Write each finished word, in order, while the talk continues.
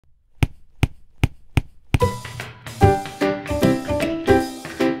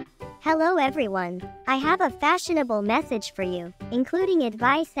Hello everyone, I have a fashionable message for you, including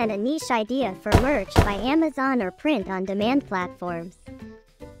advice and a niche idea for merch by Amazon or print-on-demand platforms.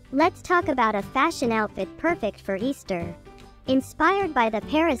 Let's talk about a fashion outfit perfect for Easter. Inspired by the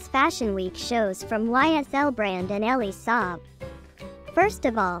Paris Fashion Week shows from YSL brand and Elie Saab. First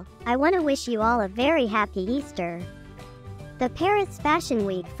of all, I want to wish you all a very happy Easter. The Paris Fashion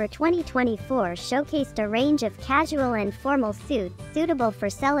Week for 2024 showcased a range of casual and formal suits suitable for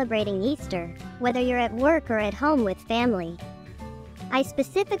celebrating Easter, whether you're at work or at home with family. I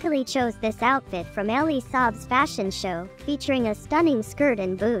specifically chose this outfit from Elie Saab's fashion show, featuring a stunning skirt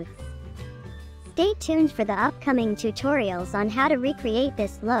and boots. Stay tuned for the upcoming tutorials on how to recreate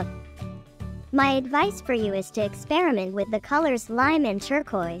this look. My advice for you is to experiment with the colors lime and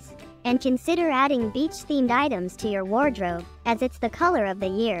turquoise, and consider adding beach-themed items to your wardrobe, as it's the color of the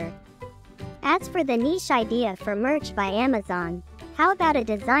year. As for the niche idea for merch by Amazon, how about a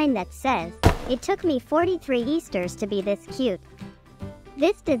design that says, "It took me 43 Easters to be this cute."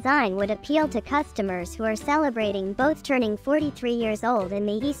 This design would appeal to customers who are celebrating both turning 43 years old and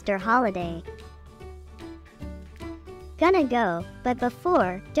the Easter holiday. Gonna go, but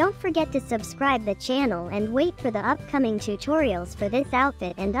before, don't forget to subscribe the channel and wait for the upcoming tutorials for this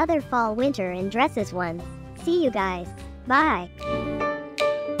outfit and other fall, winter and dresses ones. See you guys. Bye.